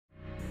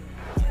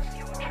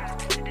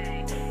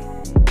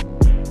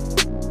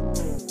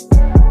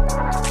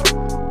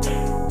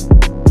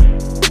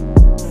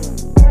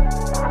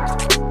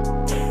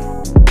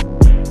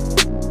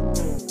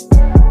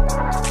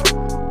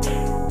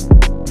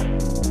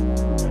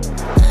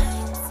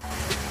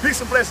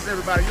Peace and blessings,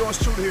 everybody. Yours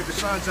truly here,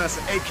 Deshaun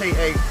Johnson,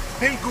 a.k.a.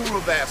 The Guru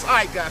of Bass. All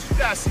right, guys, you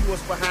guys see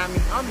what's behind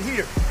me. I'm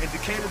here in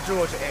Decatur,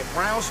 Georgia at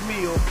Browns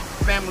Mill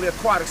Family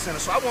Aquatic Center.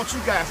 So I want you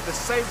guys to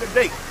save the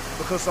date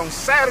because on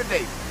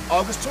Saturday,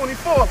 August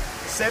 24th,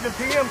 7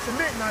 p.m. to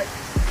midnight,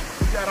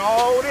 we got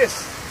all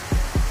this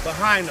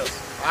behind us.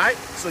 All right,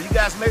 so you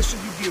guys make sure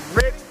you get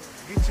ready.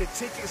 Get your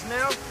tickets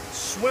now.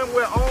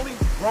 Swimwear only,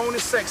 grown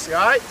and sexy,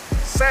 all right?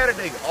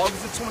 Saturday,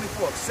 August the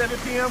 24th, 7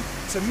 p.m.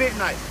 to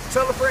midnight.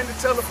 Tell a friend to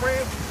tell a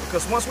friend,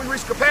 because once we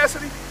reach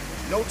capacity,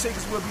 no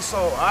tickets will be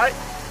sold, all right?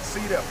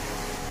 See you there.